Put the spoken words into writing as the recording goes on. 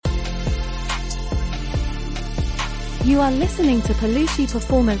You are listening to Palucci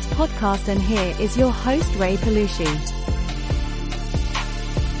Performance Podcast, and here is your host, Ray Palucci.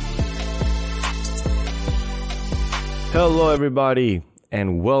 Hello everybody,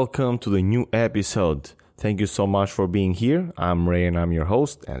 and welcome to the new episode. Thank you so much for being here. I'm Ray and I'm your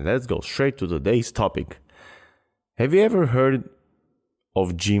host, and let's go straight to today's topic. Have you ever heard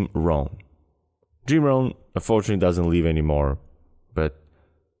of Jim Rohn? Jim Rohn unfortunately doesn't live anymore, but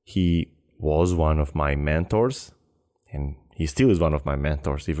he was one of my mentors, and he still is one of my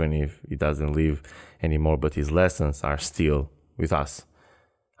mentors, even if he doesn't live anymore, but his lessons are still with us.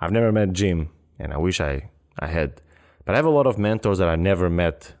 I've never met Jim, and I wish I had. But I have a lot of mentors that I never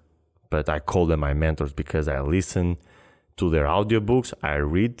met, but I call them my mentors because I listen to their audiobooks, I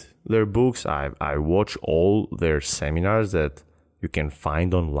read their books, I watch all their seminars that you can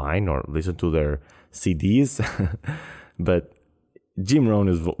find online or listen to their CDs. But Jim Rohn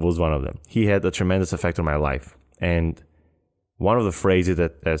was one of them. He had a tremendous effect on my life. And one of the phrases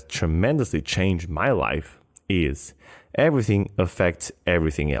that has tremendously changed my life is, everything affects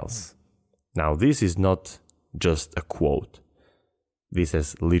everything else. Now, this is not just a quote. This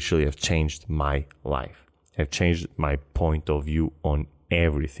has literally have changed my life. Have changed my point of view on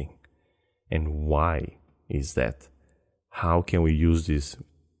everything. And why is that? How can we use this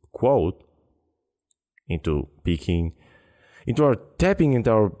quote into tapping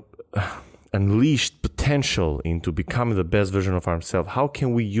into our unleashed potential, into becoming the best version of ourselves? How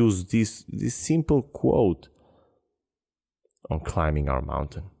can we use this simple quote on climbing our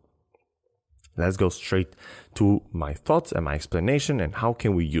mountain? Let's go straight to my thoughts and my explanation, and how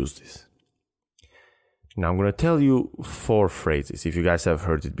can we use this. Now I'm going to tell you 4 phrases, if you guys have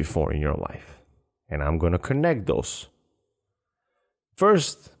heard it before in your life, and I'm going to connect those.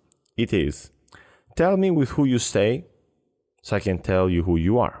 First, it is, tell me with who you stay so I can tell you who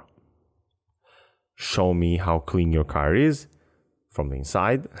you are. Show me how clean your car is from the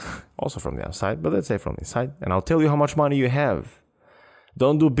inside, also from the outside, but let's say from the inside, and I'll tell you how much money you have.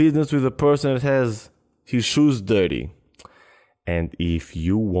 Don't do business with a person that has his shoes dirty. And if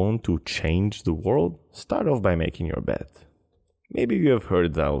you want to change the world, start off by making your bed. Maybe you have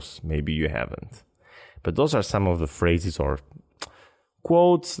heard those, maybe you haven't. But those are some of the phrases or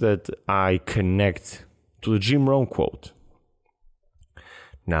quotes that I connect to the Jim Rohn quote.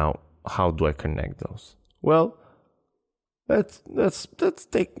 Now, how do I connect those? Well, let's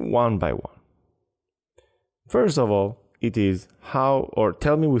take one by one. First of all, it is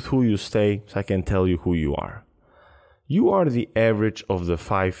tell me with who you stay so I can tell you who you are. You are the average of the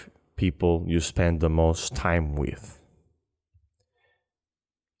 5 people you spend the most time with.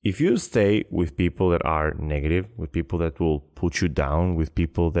 If you stay with people that are negative, with people that will put you down, with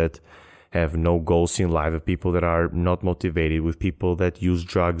people that have no goals in life, with people that are not motivated, with people that use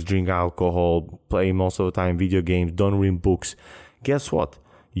drugs, drink alcohol, play most of the time video games, don't read books, guess what?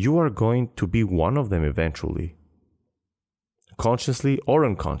 You are going to be one of them eventually. Consciously or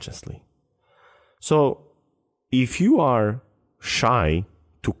unconsciously. So, if you are shy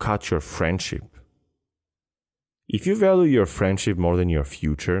to cut your friendship, if you value your friendship more than your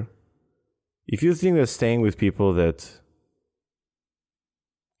future, if you think that staying with people that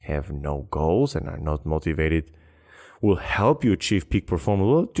have no goals and are not motivated will help you achieve peak performance,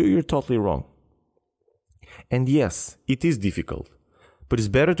 well, you're totally wrong. And yes, it is difficult, but it's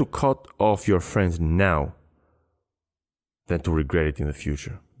better to cut off your friends now than to regret it in the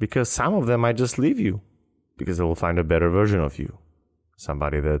future. Because some of them might just leave you because they will find a better version of you.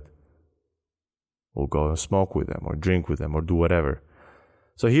 Somebody that will go and smoke with them or drink with them or do whatever.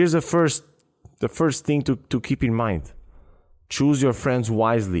 So here's the first thing to keep in mind. Choose your friends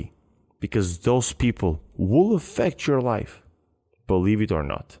wisely, because those people will affect your life, believe it or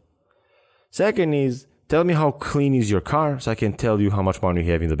not. Second is, tell me how clean is your car so I can tell you how much money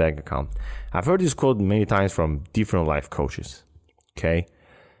you have in the bank account. I've heard this quote many times from different life coaches. Okay?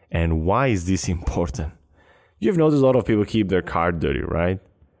 And why is this important? You've noticed a lot of people keep their car dirty, right?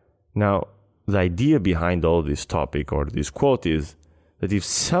 Now, the idea behind all this topic or this quote is that if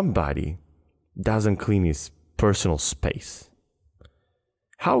somebody doesn't clean his personal space,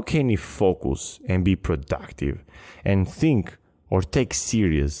 how can he focus and be productive and think or take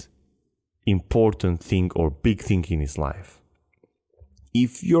serious important thing or big thing in his life?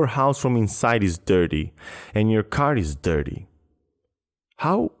 If your house from inside is dirty and your car is dirty,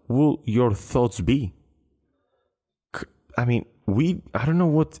 how will your thoughts be? I mean, I don't know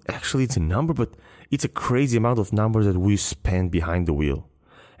what actually it's a number, but it's a crazy amount of numbers that we spend behind the wheel.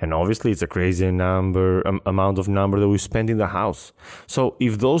 And obviously it's a crazy amount of number that we spend in the house. So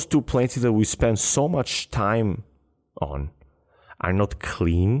if those 2 places that we spend so much time on are not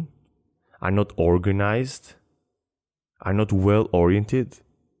clean, are not organized, are not well oriented,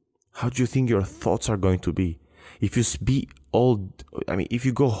 how do you think your thoughts are going to be? If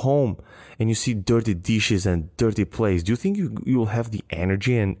you go home and you see dirty dishes and dirty plates, do you think you will have the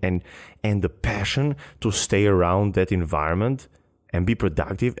energy and the passion to stay around that environment and be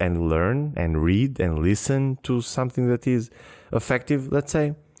productive and learn and read and listen to something that is effective, let's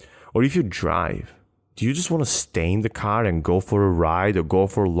say? Or if you drive, do you just want to stay in the car and go for a ride or go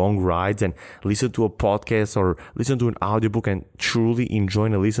for long rides and listen to a podcast or listen to an audiobook and truly enjoy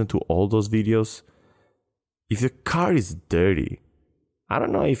and listen to all those videos? If the car is dirty, I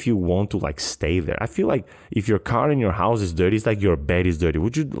don't know if you want to stay there. I feel like if your car in your house is dirty, it's like your bed is dirty.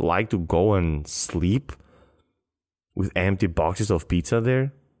 Would you like to go and sleep with empty boxes of pizza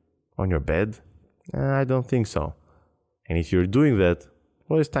there on your bed? I don't think so. And if you're doing that,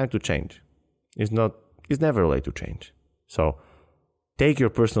 well, it's time to change. It's never late to change. So take your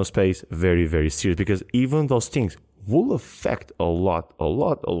personal space very, very serious, because even those things will affect a lot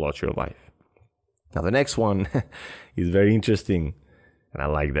your life. Now, the next one is very interesting, and I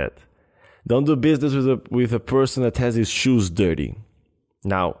like that. Don't do business with a person that has his shoes dirty.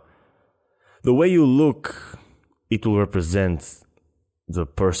 Now, the way you look, it will represent the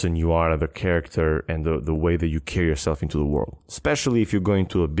person you are, the character, and the way that you carry yourself into the world. Especially if you're going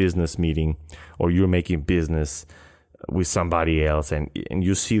to a business meeting or you're making business with somebody else, and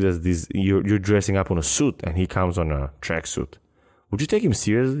you see that you're dressing up on a suit and he comes on a tracksuit. Would you take him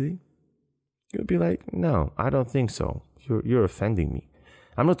seriously? You'd be like, no, I don't think so. You're offending me.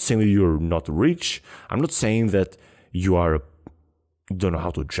 I'm not saying that you're not rich. I'm not saying that you don't know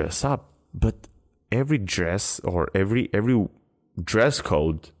how to dress up. But every dress or every dress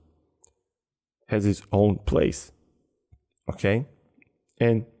code has its own place. Okay?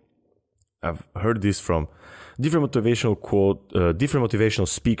 And I've heard this from different motivational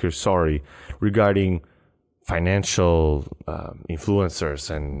speakers, regarding financial influencers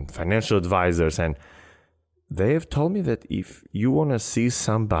and financial advisors, and they have told me that if you want to see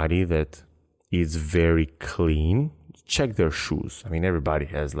somebody that is very clean, check their shoes. I mean, everybody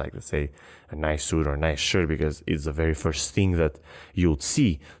has, let's say, a nice suit or a nice shirt because it's the very first thing that you'd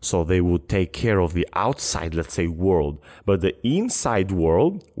see. So they would take care of the outside, let's say, world. But the inside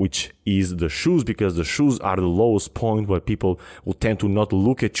world, which is the shoes, because the shoes are the lowest point where people will tend to not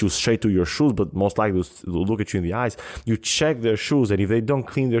look at you straight to your shoes, but most likely will look at you in the eyes. You check their shoes, and if they don't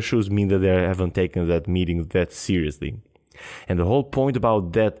clean their shoes, mean that they haven't taken that meeting that seriously. And the whole point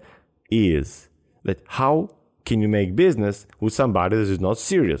about that is that how can you make business with somebody that is not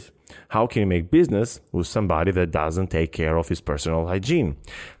serious? How can you make business with somebody that doesn't take care of his personal hygiene?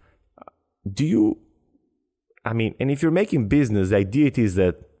 And if you're making business, the idea is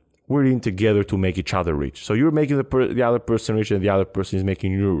that we're in together to make each other rich. So you're making the other person rich and the other person is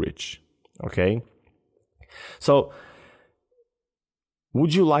making you rich. Okay? So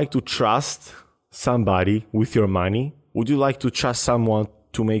would you like to trust somebody with your money? Would you like to trust someone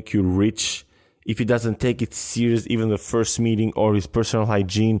to make you rich if he doesn't take it serious, even the first meeting or his personal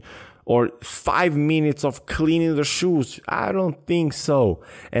hygiene or 5 minutes of cleaning the shoes? I don't think so.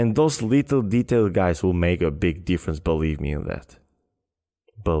 And those little detail guys will make a big difference. Believe me on that.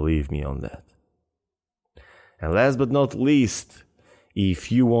 Believe me on that. And last but not least,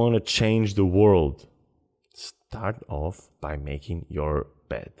 if you want to change the world, start off by making your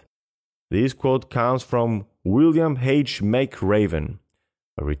bed. This quote comes from William H. McRaven,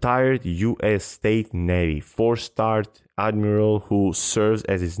 a retired U.S. State Navy 4-star admiral who serves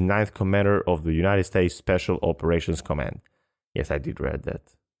as his 9th commander of the United States Special Operations Command. Yes, I did read that.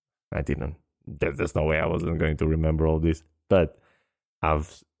 I didn't. There's no way I wasn't going to remember all this. But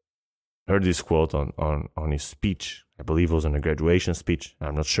I've heard this quote on his speech. I believe it was on a graduation speech.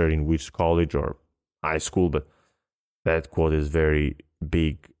 I'm not sure in which college or high school, but that quote is very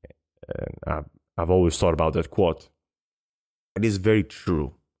big. I've always thought about that quote. It is very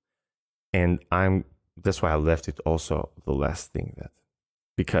true. And that's why I left it also the last thing,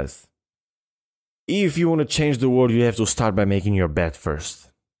 because if you want to change the world, you have to start by making your bed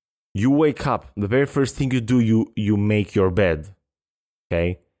first. You wake up, the very first thing you do, you make your bed.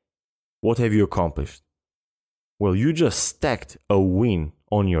 Okay? What have you accomplished? Well, you just stacked a win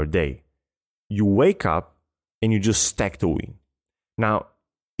on your day. You wake up and you just stacked a win. Now,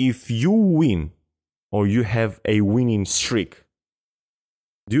 if you win or you have a winning streak,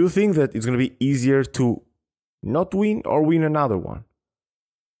 do you think that it's going to be easier to not win or win another one?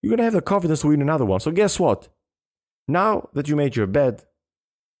 You're going to have the confidence to win another one. So guess what? Now that you made your bed,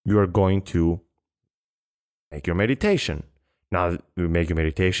 you are going to make your meditation. Now that you make your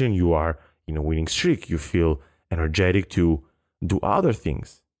meditation, you are in a winning streak. You feel energetic to do other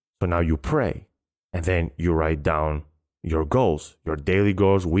things. So now you pray. And then you write down your goals, your daily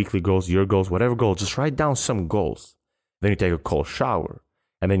goals, weekly goals, year goals, whatever goals. Just write down some goals. Then you take a cold shower,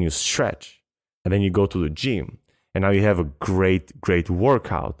 and then you stretch, and then you go to the gym, and now you have a great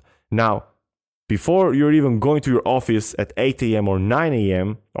workout. Now, before you're even going to your office at 8 a.m. or 9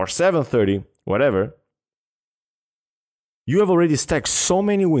 a.m. or 7:30, whatever, you have already stacked so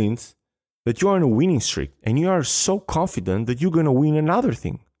many wins that you are on a winning streak, and you are so confident that you're going to win another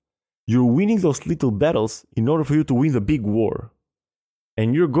thing. You're winning those little battles in order for you to win the big war.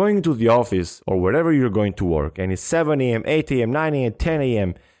 And you're going to the office or wherever you're going to work, and it's 7 a.m., 8 a.m., 9 a.m., 10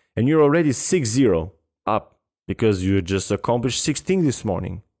 a.m., and you're already 6-0 up because you just accomplished 6 things this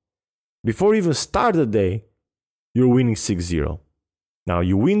morning. Before you even start the day, you're winning 6-0. Now,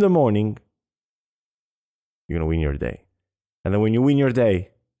 you win the morning, you're going to win your day. And then when you win your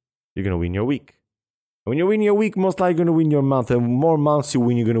day, you're going to win your week. And when you win your week, most likely you're going to win your month. And more months you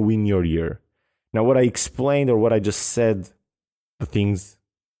win, you're going to win your year. Now, what I explained or what I just said, the things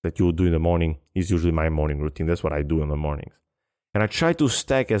that you will do in the morning is usually my morning routine. That's what I do in the mornings. And I try to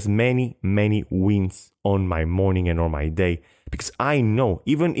stack as many wins on my morning and on my day, because I know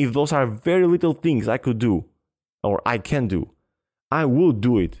even if those are very little things I could do or I can do, I will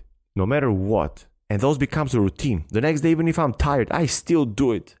do it no matter what. And those becomes a routine. The next day, even if I'm tired, I still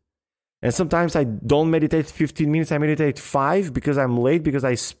do it. And sometimes I don't meditate 15 minutes, I meditate 5 because I'm late, because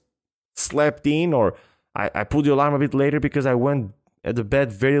I slept in, or I put the alarm a bit later because I went at the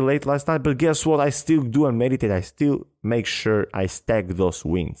bed very late last night. But guess what? I still do and meditate. I still make sure I stack those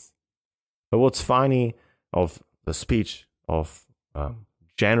wins. But what's funny of the speech of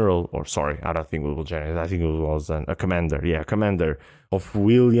General, or sorry, I don't think it was General. I think it was a commander. Yeah, commander of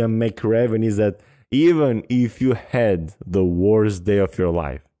William McRaven, is that even if you had the worst day of your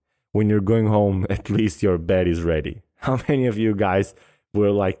life, when you're going home, at least your bed is ready. How many of you guys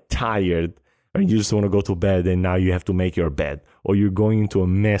were like tired and you just want to go to bed and now you have to make your bed? Or you're going into a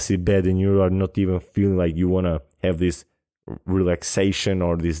messy bed and you are not even feeling like you want to have this relaxation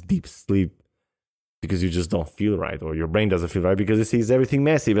or this deep sleep because you just don't feel right, or your brain doesn't feel right because it sees everything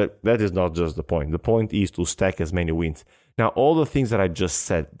messy. But that is not just the point. The point is to stack as many wins. Now, all the things that I just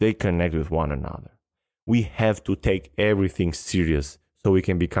said, they connect with one another. We have to take everything serious so we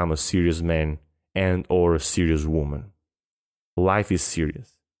can become a serious man and or a serious woman. Life is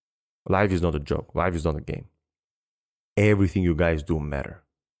serious. Life is not a joke. Life is not a game. Everything you guys do matter.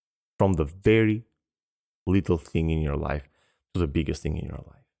 From the very little thing in your life to the biggest thing in your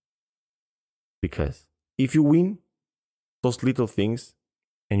life. Because if you win those little things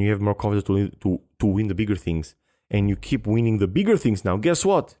and you have more confidence to win the bigger things, and you keep winning the bigger things now, guess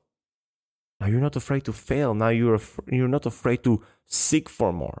what? Now you're not afraid to fail. Now you're not afraid to seek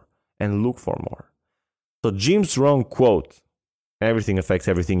for more and look for more. So Jim Rohn quote, "Everything affects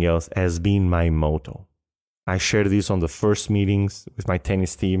everything else," has been my motto. I shared this on the first meetings with my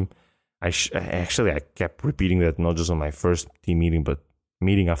tennis team. I kept repeating that, not just on my first team meeting, but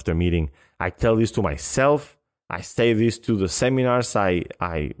meeting after meeting. I tell this to myself. I say this to the seminars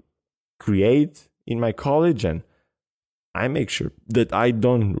I create in my college, and I make sure that I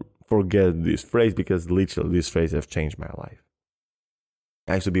don't forget this phrase, because literally this phrase has changed my life.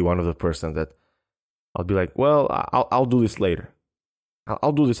 I used to be one of the person that I'll be like, well, I'll do this later.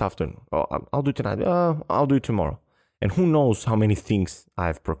 I'll do this afternoon. I'll do it tonight. I'll do it tomorrow. And who knows how many things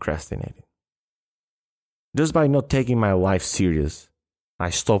I've procrastinated. Just by not taking my life serious, I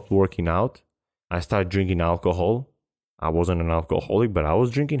stopped working out. I started drinking alcohol. I wasn't an alcoholic, but I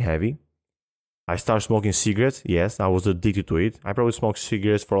was drinking heavy. I started smoking cigarettes. Yes, I was addicted to it. I probably smoked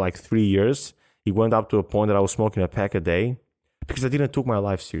cigarettes for like 3 years. It went up to a point that I was smoking a pack a day because I didn't take my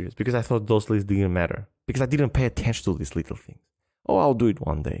life serious, because I thought those things didn't matter, because I didn't pay attention to these little things. Oh, I'll do it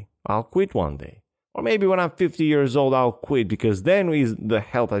one day. I'll quit one day. Or maybe when I'm 50 years old, I'll quit, because then the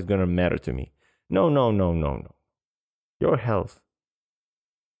health is going to matter to me. No. Your health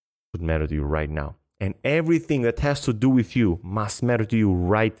would matter to you right now. And everything that has to do with you must matter to you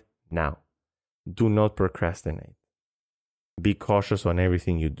right now. Do not procrastinate. Be cautious on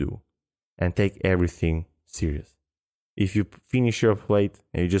everything you do, and take everything serious. If you finish your plate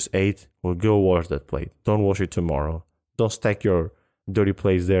and you just ate, well, go wash that plate. Don't wash it tomorrow. Don't stack your dirty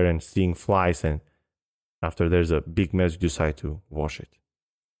plates there and seeing flies, and after there's a big mess, you decide to wash it.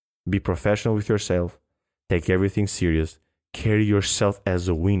 Be professional with yourself. Take everything serious. Carry yourself as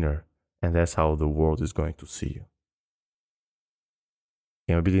a winner, and that's how the world is going to see you.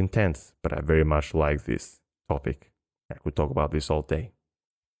 It can be intense, but I very much like this topic. I could talk about this all day.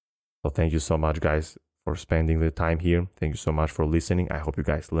 So thank you so much, guys, for spending the time here. Thank you so much for listening. I hope you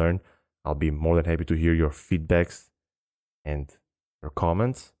guys learn. I'll be more than happy to hear your feedbacks and your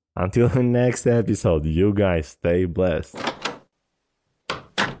comments. Until the next episode, you guys stay blessed.